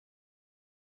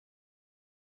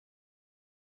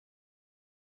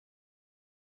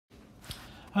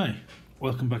Hi,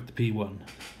 welcome back to P1.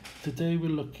 Today we're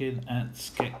looking at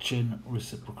sketching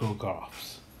reciprocal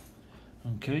graphs.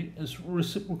 Okay, a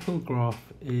reciprocal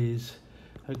graph is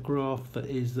a graph that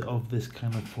is of this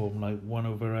kind of form, like 1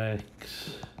 over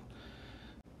x,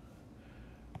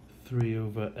 3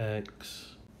 over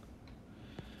x,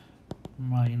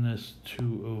 minus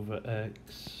 2 over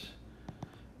x,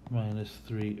 minus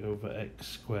 3 over x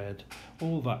squared,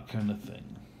 all that kind of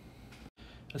thing.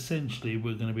 Essentially,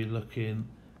 we're going to be looking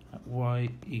at y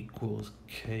equals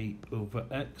k over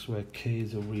x, where k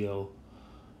is a real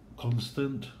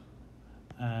constant,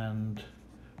 and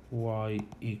y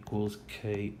equals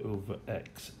k over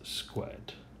x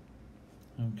squared.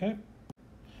 Okay,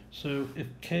 so if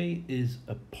k is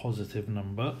a positive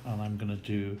number, and I'm going to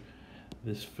do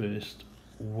this first,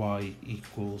 y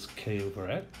equals k over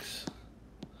x,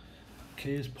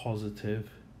 k is positive,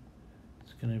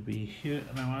 it's going to be here.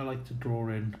 Now I like to draw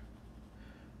in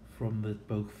from the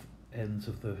both ends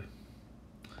of the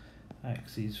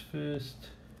axes first,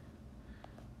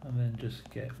 and then just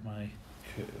get my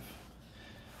curve.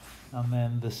 And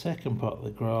then the second part of the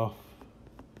graph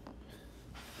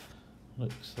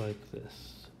looks like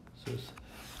this. So it's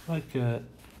like the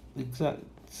exact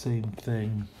same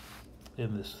thing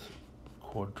in this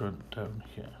quadrant down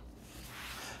here.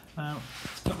 Now,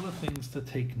 a couple of things to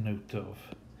take note of.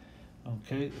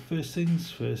 Okay, the first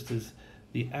things first is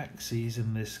the axes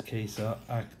in this case are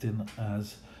acting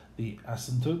as the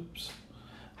asymptotes.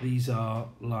 These are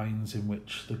lines in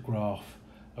which the graph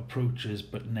approaches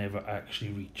but never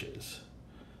actually reaches.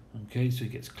 Okay, so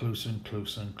it gets closer and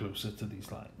closer and closer to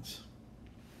these lines.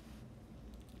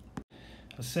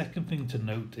 A second thing to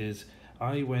note is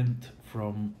I went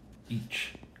from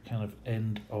each kind of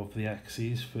end of the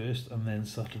axes first and then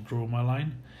started to draw my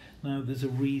line. Now there's a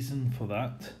reason for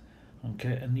that.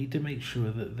 Okay, I need to make sure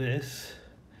that this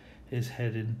is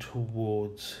heading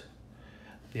towards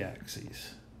the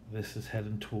axes. This is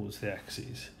heading towards the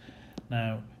axes.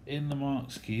 Now, in the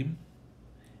mark scheme,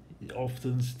 it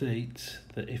often states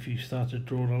that if you started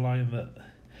drawing a line that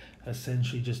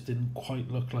essentially just didn't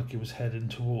quite look like it was heading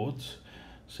towards,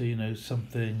 so you know,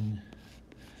 something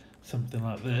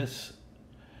like this,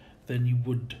 then you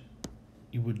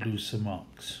would lose some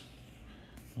marks.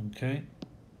 Okay,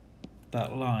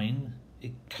 that line,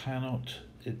 it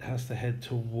has to head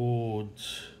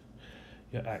towards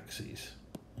your axes.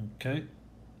 Okay,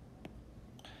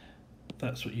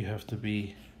 that's what you have to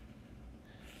be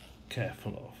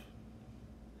careful of,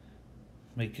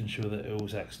 making sure that it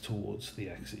always acts towards the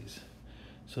axes.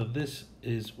 So this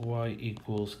is y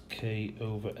equals k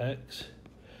over x,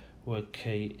 where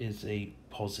k is a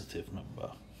positive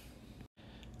number.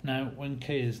 Now when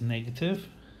k is negative,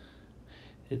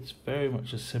 it's very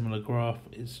much a similar graph,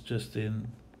 it's just in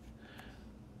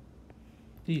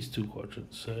these two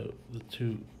quadrants. So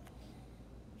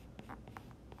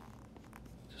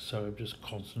sorry, I'm just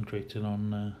concentrating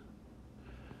on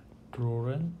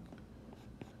drawing.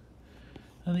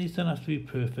 And these don't have to be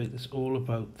perfect, it's all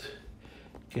about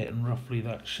getting roughly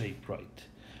that shape right.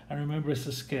 And remember, it's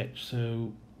a sketch,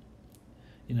 so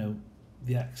you know,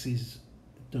 the axes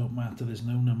don't matter, there's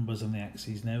no numbers on the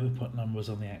axes. Never put numbers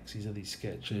on the axes of these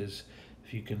sketches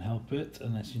if you can help it,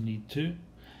 unless you need to,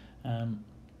 and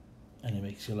it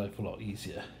makes your life a lot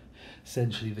easier.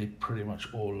 Essentially they pretty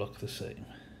much all look the same.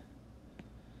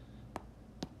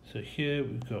 So here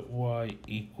we've got y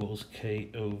equals k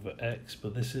over x,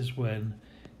 but this is when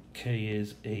k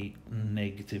is a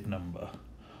negative number,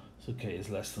 so k is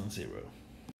less than 0.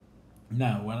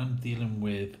 Now when I'm dealing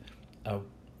with a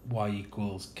y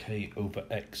equals k over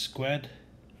x squared,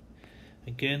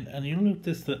 again, and you'll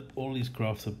notice that all these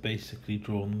graphs are basically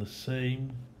drawn the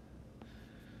same.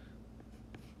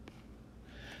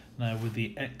 Now with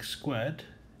the x squared,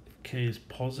 if k is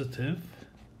positive,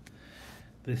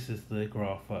 this is the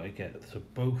graph that I get. So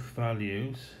both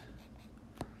values,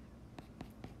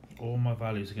 all my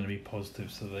values are going to be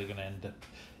positive, so they're going to end up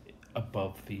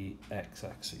above the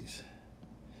x-axis.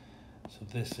 So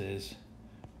this is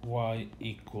y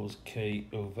equals k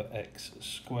over x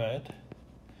squared,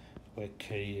 where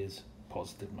k is a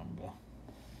positive number.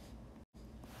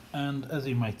 And as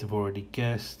you might have already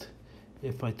guessed,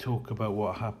 if I talk about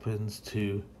what happens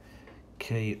to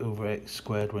k over x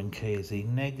squared when k is a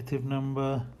negative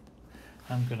number,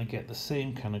 I'm going to get the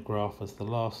same kind of graph as the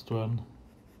last one.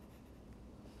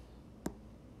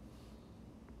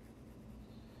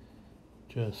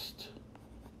 Just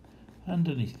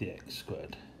underneath the x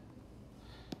squared.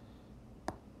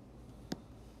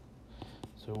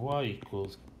 So y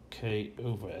equals k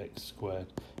over x squared,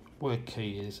 where k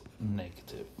is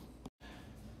negative.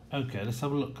 Okay, let's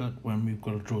have a look at when we've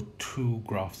got to draw two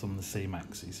graphs on the same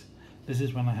axis. this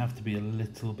is when I have to be a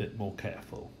little bit more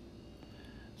careful.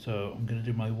 So I'm going to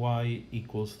do my y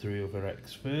equals 3 over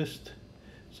x first.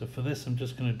 So for this I'm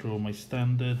just going to draw my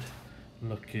standard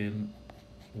looking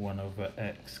 1 over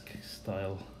x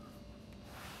style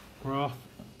graph.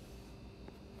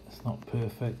 It's not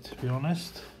perfect, to be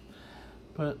honest,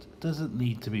 but it doesn't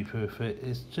need to be perfect.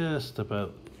 It's just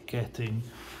about getting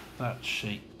that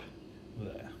shape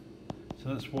there. So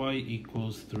that's y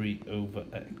equals 3 over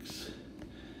x.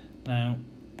 Now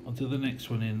I'll do the next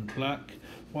one in black.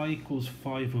 Y equals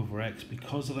 5 over x.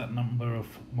 Because of that number of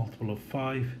multiple of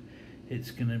 5,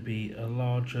 it's going to be a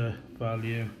larger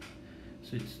value,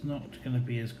 so it's not going to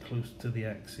be as close to the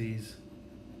axes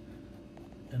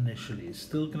initially. It's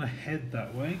still going to head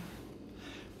that way,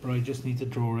 but I just need to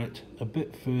draw it a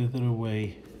bit further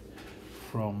away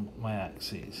from my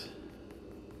axes.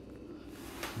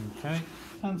 Okay,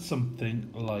 and something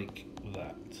like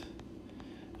that.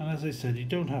 And as I said, you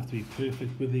don't have to be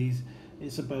perfect with these.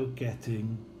 It's about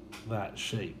getting that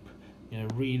shape. You know,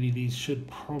 really these should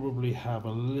probably have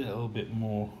a little bit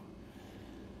more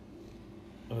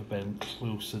of a bend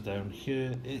closer down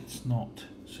here. It's not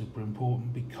super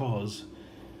important because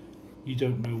you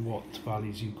don't know what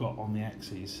values you've got on the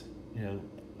axes. You know,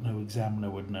 no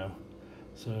examiner would know.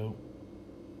 So,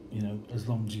 you know, as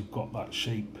long as you've got that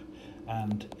shape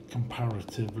and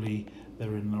comparatively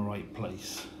they're in the right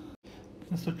place.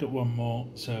 Let's look at one more.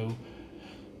 So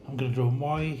I'm going to draw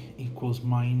y equals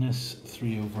minus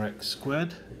 3 over x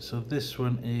squared. So this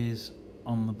one is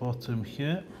on the bottom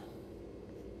here.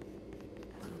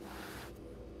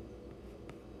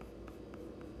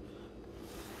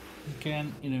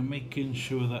 Again, you know, making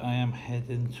sure that I am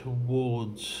heading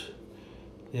towards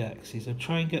the axis. I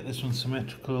try and get this one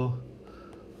symmetrical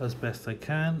as best I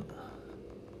can,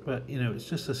 but you know, it's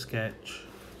just a sketch.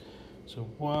 So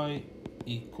y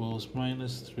equals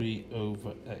minus 3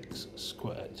 over x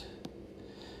squared.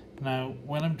 Now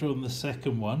when I'm drawing the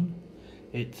second one,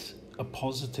 it's a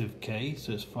positive k,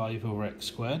 so it's 5 over x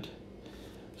squared,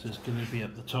 so it's going to be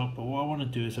at the top. But what I want to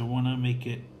do is I want to make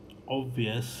it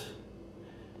obvious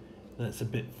that it's a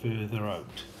bit further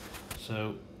out,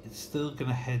 so it's still going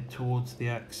to head towards the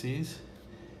axes,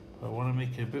 but I want to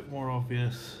make it a bit more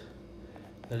obvious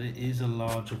that it is a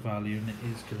larger value and it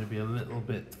is going to be a little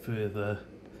bit further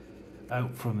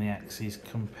out from the axes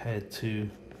compared to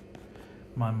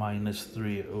my minus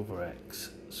 3 over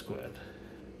x squared.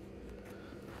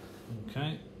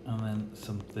 Okay, and then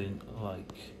something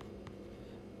like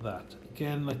that.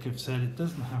 Again, like I've said, it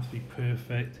doesn't have to be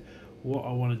perfect. What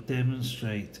I want to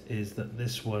demonstrate is that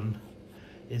this one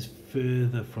is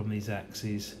further from these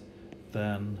axes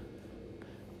than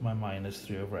my minus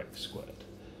 3 over x squared.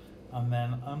 And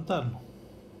then I'm done.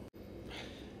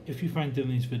 If you find doing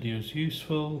these videos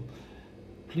useful,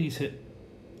 please hit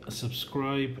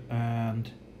subscribe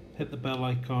and hit the bell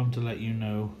icon to let you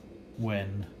know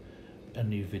when a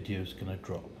new video is going to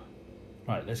drop.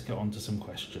 Right, let's get on to some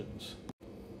questions.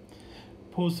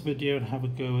 Pause the video and have a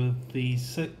go with these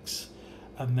 6,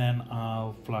 and then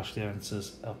I'll flash the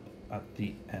answers up at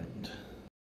the end.